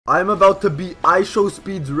I'm about to beat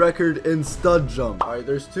ISHOWSPEED's record in stud jump. All right,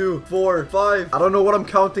 there's 2, 4, 5. I don't know what I'm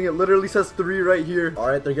counting. It literally says 3 right here. All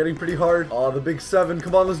right, they're getting pretty hard. Oh, the big 7.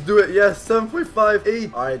 Come on, let's do it. Yes, 7.5,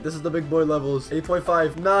 8. All right, this is the big boy levels.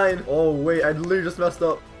 8.5, 9. Oh, wait, I literally just messed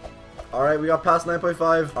up. All right, we got past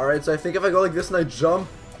 9.5. All right, so I think if I go like this and I jump,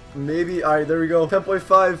 maybe. All right, there we go.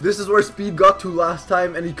 10.5. This is where Speed got to last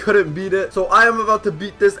time and he couldn't beat it. So I am about to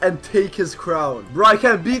beat this and take his crown. Bro, I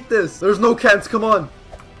can't beat this. There's no chance. Come on.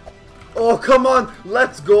 Oh, come on.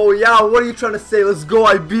 Let's go. Yeah, what are you trying to say? Let's go.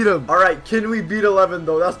 I beat him. All right, can we beat 11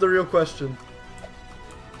 though? That's the real question.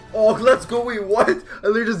 Oh, let's go. Wait, what? I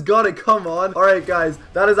literally just got it. Come on. All right, guys.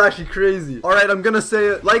 That is actually crazy. All right, I'm going to say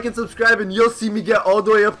it. Like and subscribe and you'll see me get all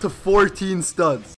the way up to 14 studs.